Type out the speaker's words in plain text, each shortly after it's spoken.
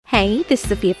Hey, this is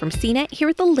Sophia from CNET here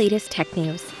with the latest tech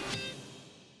news.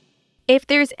 If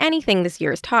there's anything this year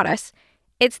has taught us,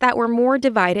 it's that we're more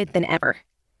divided than ever.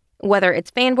 Whether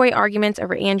it's fanboy arguments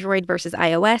over Android versus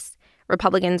iOS,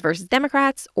 Republicans versus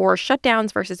Democrats, or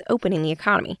shutdowns versus opening the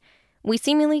economy, we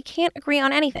seemingly can't agree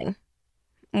on anything.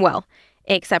 Well,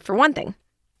 except for one thing.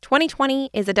 2020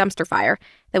 is a dumpster fire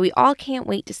that we all can't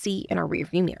wait to see in our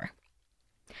rearview mirror.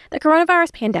 The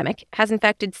coronavirus pandemic has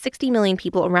infected 60 million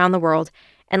people around the world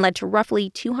and led to roughly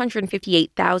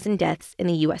 258,000 deaths in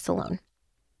the U.S. alone.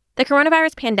 The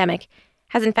coronavirus pandemic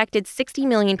has infected 60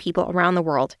 million people around the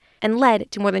world and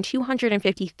led to more than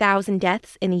 250,000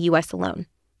 deaths in the U.S. alone,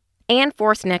 and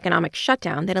forced an economic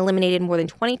shutdown that eliminated more than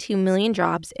 22 million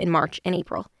jobs in March and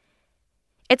April.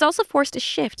 It's also forced a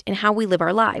shift in how we live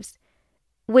our lives,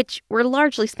 which we're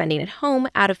largely spending at home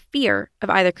out of fear of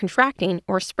either contracting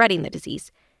or spreading the disease.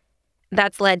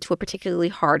 That's led to a particularly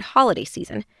hard holiday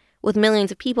season, with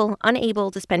millions of people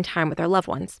unable to spend time with their loved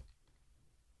ones.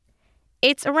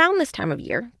 It's around this time of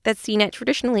year that CNET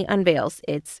traditionally unveils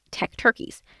its Tech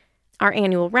Turkeys, our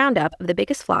annual roundup of the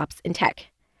biggest flops in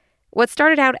tech. What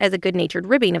started out as a good-natured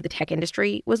ribbing of the tech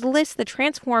industry was a list that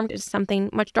transformed into something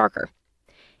much darker.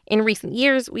 In recent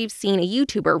years, we've seen a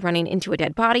YouTuber running into a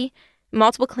dead body,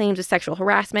 multiple claims of sexual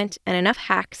harassment, and enough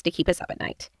hacks to keep us up at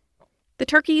night. The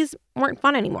turkeys weren't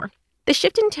fun anymore. The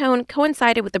shift in tone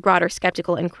coincided with the broader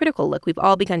skeptical and critical look we've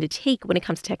all begun to take when it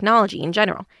comes to technology in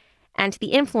general, and to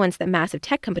the influence that massive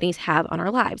tech companies have on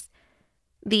our lives.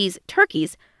 These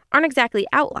turkeys aren't exactly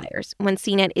outliers when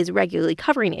CNET is regularly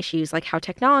covering issues like how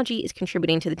technology is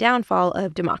contributing to the downfall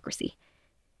of democracy.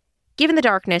 Given the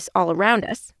darkness all around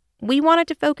us, we wanted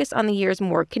to focus on the year's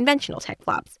more conventional tech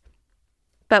flops.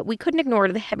 But we couldn't ignore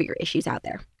the heavier issues out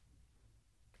there.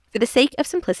 For the sake of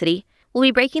simplicity, we'll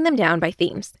be breaking them down by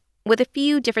themes, with a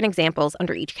few different examples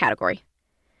under each category.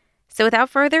 So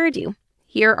without further ado,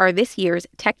 here are this year's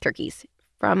tech turkeys,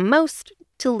 from most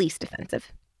to least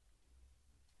offensive.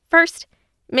 First,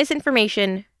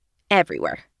 misinformation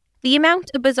everywhere. The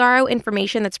amount of bizarro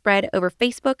information that spread over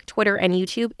Facebook, Twitter, and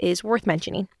YouTube is worth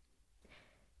mentioning.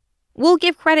 We'll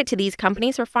give credit to these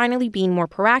companies for finally being more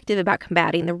proactive about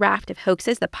combating the raft of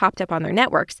hoaxes that popped up on their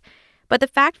networks, but the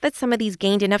fact that some of these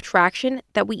gained enough traction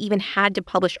that we even had to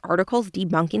publish articles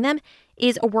debunking them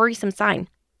is a worrisome sign.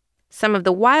 Some of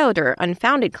the wilder,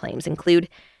 unfounded claims include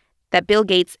that Bill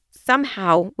Gates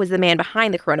somehow was the man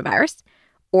behind the coronavirus,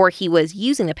 or he was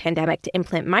using the pandemic to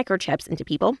implant microchips into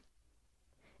people.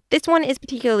 This one is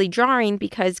particularly jarring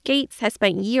because Gates has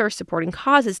spent years supporting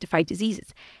causes to fight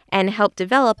diseases and helped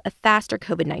develop a faster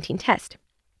COVID-19 test.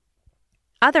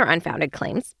 Other unfounded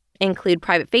claims include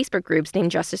private Facebook groups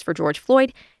named Justice for George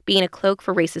Floyd being a cloak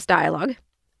for racist dialogue,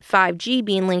 5G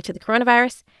being linked to the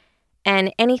coronavirus,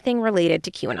 and anything related to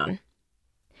QAnon.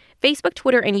 Facebook,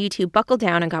 Twitter, and YouTube buckled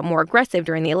down and got more aggressive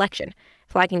during the election,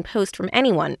 flagging posts from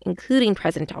anyone, including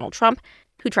President Donald Trump,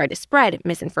 who tried to spread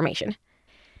misinformation.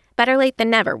 Better late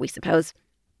than never, we suppose.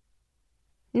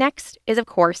 Next is, of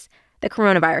course, the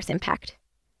coronavirus impact.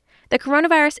 The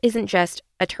coronavirus isn't just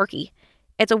a turkey.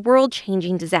 It's a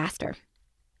world-changing disaster.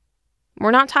 We're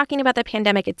not talking about the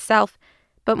pandemic itself,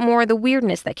 but more the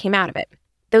weirdness that came out of it.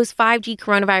 Those 5G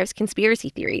coronavirus conspiracy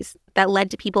theories that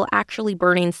led to people actually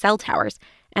burning cell towers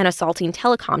and assaulting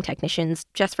telecom technicians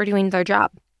just for doing their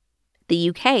job. The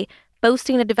UK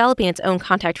boasting of developing its own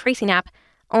contact tracing app,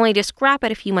 only to scrap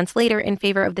it a few months later in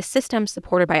favor of the system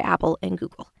supported by Apple and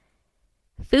Google.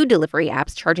 Food delivery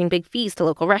apps charging big fees to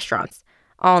local restaurants,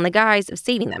 all in the guise of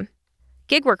saving them.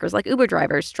 Gig workers like Uber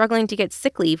drivers struggling to get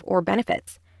sick leave or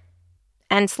benefits.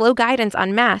 And slow guidance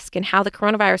on masks and how the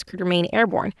coronavirus could remain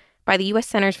airborne by the U.S.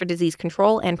 Centers for Disease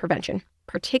Control and Prevention,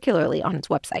 particularly on its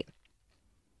website.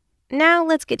 Now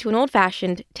let's get to an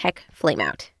old-fashioned tech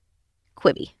flameout.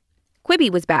 Quibi. Quibi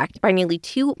was backed by nearly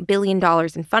 $2 billion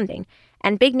in funding,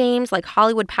 and big names like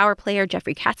Hollywood power player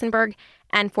Jeffrey Katzenberg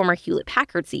and former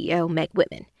Hewlett-Packard CEO Meg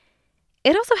Whitman.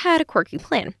 It also had a quirky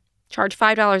plan. Charge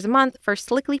 $5 a month for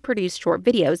slickly produced short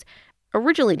videos,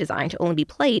 originally designed to only be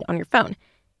played on your phone.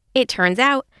 It turns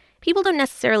out, people don't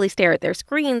necessarily stare at their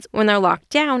screens when they're locked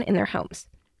down in their homes.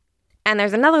 And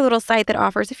there's another little site that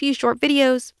offers a few short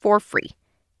videos for free.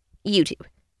 YouTube.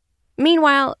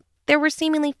 Meanwhile, there were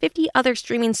seemingly 50 other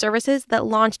streaming services that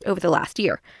launched over the last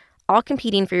year, all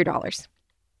competing for your dollars.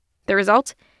 The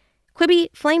result? Quibi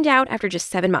flamed out after just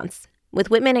 7 months, with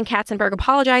Whitman and Katzenberg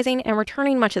apologizing and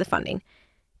returning much of the funding.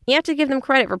 You have to give them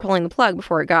credit for pulling the plug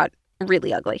before it got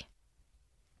really ugly.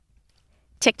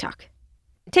 TikTok.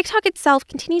 TikTok itself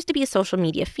continues to be a social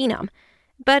media phenom,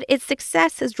 but its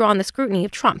success has drawn the scrutiny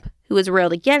of Trump, who has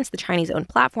railed against the Chinese-owned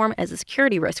platform as a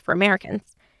security risk for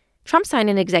Americans. Trump signed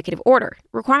an executive order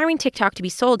requiring TikTok to be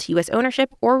sold to U.S.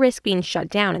 ownership or risk being shut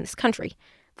down in this country,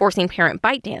 forcing parent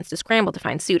ByteDance to scramble to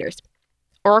find suitors.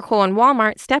 Oracle and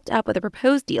Walmart stepped up with a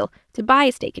proposed deal to buy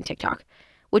a stake in TikTok,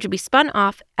 which would be spun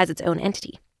off as its own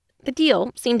entity. The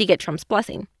deal seemed to get Trump's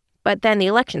blessing, but then the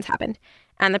elections happened,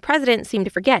 and the president seemed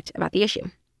to forget about the issue.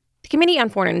 The Committee on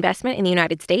Foreign Investment in the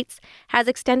United States has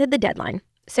extended the deadline,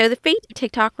 so the fate of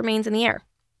TikTok remains in the air.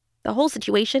 The whole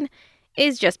situation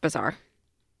is just bizarre.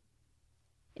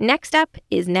 Next up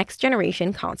is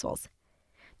next-generation consoles.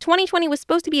 2020 was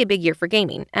supposed to be a big year for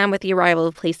gaming, and with the arrival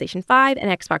of PlayStation 5 and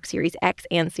Xbox Series X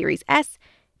and Series S,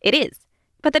 it is.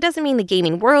 But that doesn't mean the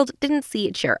gaming world didn't see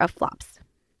its share of flops.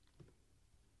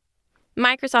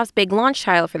 Microsoft's big launch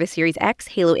title for the Series X,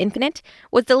 Halo Infinite,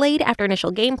 was delayed after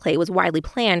initial gameplay was widely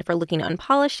planned for looking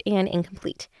unpolished and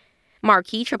incomplete.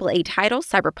 Marquee AAA title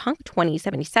Cyberpunk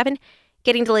 2077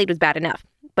 getting delayed was bad enough,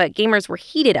 but gamers were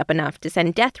heated up enough to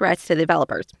send death threats to the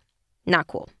developers. Not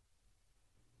cool.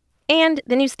 And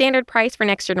the new standard price for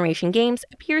next-generation games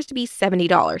appears to be $70,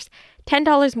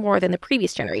 $10 more than the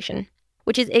previous generation,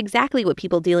 which is exactly what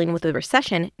people dealing with a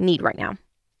recession need right now.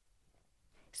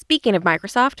 Speaking of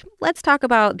Microsoft, let's talk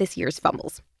about this year's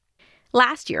fumbles.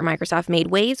 Last year, Microsoft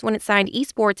made waves when it signed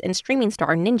esports and streaming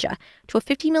star Ninja to a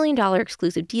 $50 million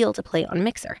exclusive deal to play on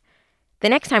Mixer. The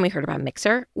next time we heard about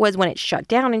Mixer was when it shut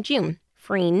down in June,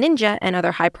 freeing Ninja and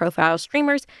other high-profile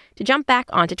streamers to jump back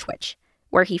onto Twitch,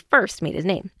 where he first made his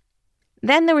name.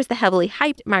 Then there was the heavily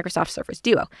hyped Microsoft Surface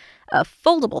Duo, a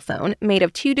foldable phone made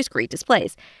of 2 discrete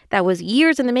displays that was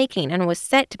years in the making and was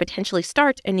set to potentially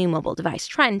start a new mobile device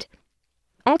trend.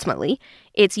 Ultimately,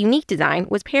 its unique design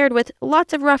was paired with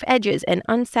lots of rough edges and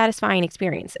unsatisfying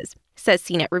experiences, says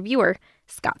CNET reviewer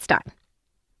Scott Stein.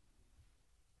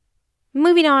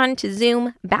 Moving on to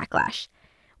Zoom backlash.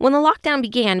 When the lockdown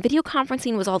began, video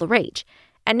conferencing was all the rage,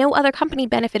 and no other company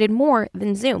benefited more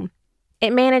than Zoom.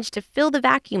 It managed to fill the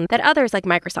vacuum that others like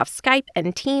Microsoft Skype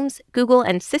and Teams, Google,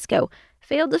 and Cisco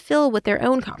failed to fill with their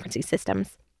own conferencing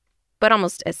systems. But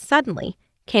almost as suddenly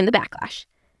came the backlash.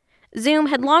 Zoom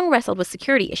had long wrestled with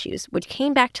security issues, which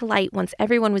came back to light once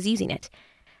everyone was using it.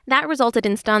 That resulted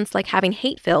in stunts like having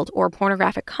hate-filled or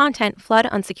pornographic content flood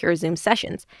unsecure Zoom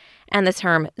sessions, and the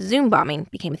term Zoom bombing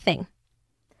became a thing.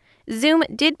 Zoom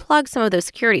did plug some of those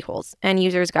security holes, and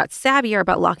users got savvier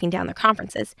about locking down their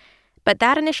conferences, but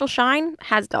that initial shine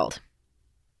has dulled.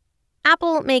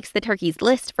 Apple makes the turkey's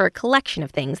list for a collection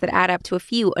of things that add up to a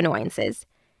few annoyances.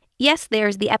 Yes,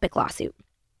 there's the Epic lawsuit.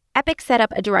 Epic set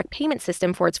up a direct payment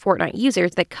system for its Fortnite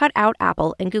users that cut out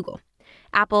Apple and Google.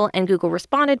 Apple and Google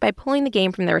responded by pulling the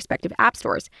game from their respective app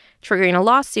stores, triggering a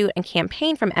lawsuit and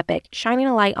campaign from Epic, shining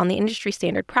a light on the industry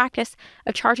standard practice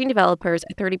of charging developers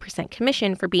a 30%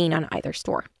 commission for being on either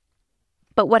store.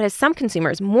 But what has some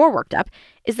consumers more worked up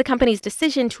is the company's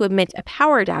decision to omit a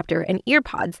power adapter and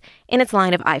earpods in its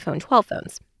line of iPhone 12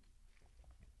 phones.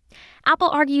 Apple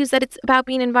argues that it's about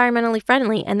being environmentally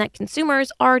friendly and that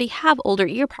consumers already have older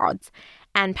earpods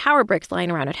and power bricks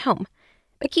lying around at home.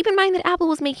 But keep in mind that Apple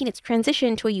was making its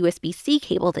transition to a USB-C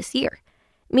cable this year,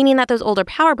 meaning that those older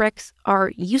power bricks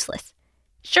are useless.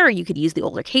 Sure, you could use the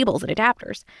older cables and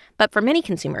adapters, but for many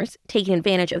consumers, taking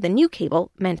advantage of the new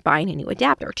cable meant buying a new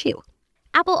adapter too.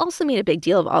 Apple also made a big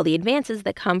deal of all the advances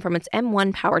that come from its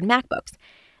M1-powered MacBooks,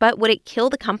 but would it kill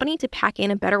the company to pack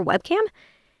in a better webcam?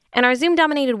 In our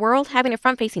Zoom-dominated world, having a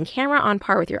front-facing camera on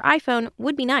par with your iPhone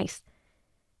would be nice.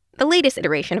 The latest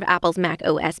iteration of Apple's Mac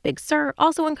OS Big Sur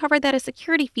also uncovered that a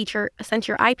security feature sent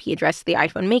your IP address to the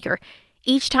iPhone maker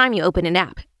each time you open an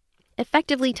app,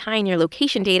 effectively tying your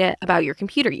location data about your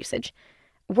computer usage.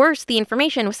 Worse, the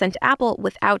information was sent to Apple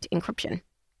without encryption.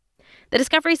 The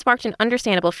discovery sparked an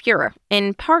understandable furor,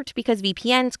 in part because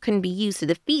VPNs couldn't be used to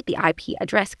defeat the IP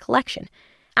address collection.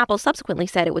 Apple subsequently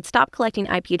said it would stop collecting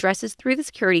IP addresses through the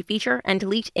security feature and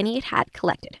delete any it had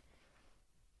collected.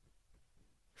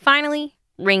 Finally,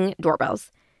 Ring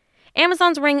doorbells.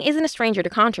 Amazon's Ring isn't a stranger to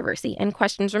controversy, and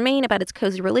questions remain about its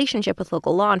cozy relationship with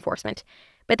local law enforcement.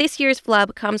 But this year's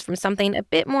flub comes from something a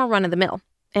bit more run-of-the-mill,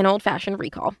 an old-fashioned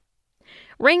recall.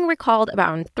 Ring recalled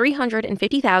about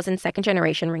 350,000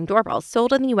 second-generation Ring doorbells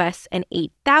sold in the U.S. and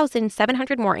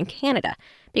 8,700 more in Canada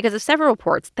because of several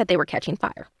reports that they were catching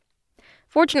fire.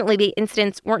 Fortunately, the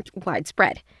incidents weren't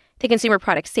widespread. The Consumer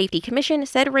Product Safety Commission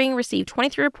said Ring received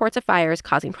 23 reports of fires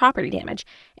causing property damage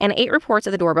and 8 reports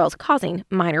of the doorbells causing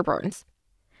minor burns.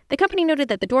 The company noted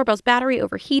that the doorbell's battery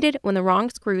overheated when the wrong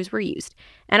screws were used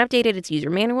and updated its user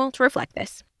manual to reflect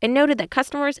this, and noted that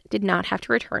customers did not have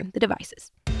to return the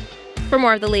devices. For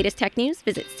more of the latest tech news,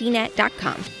 visit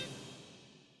cnet.com.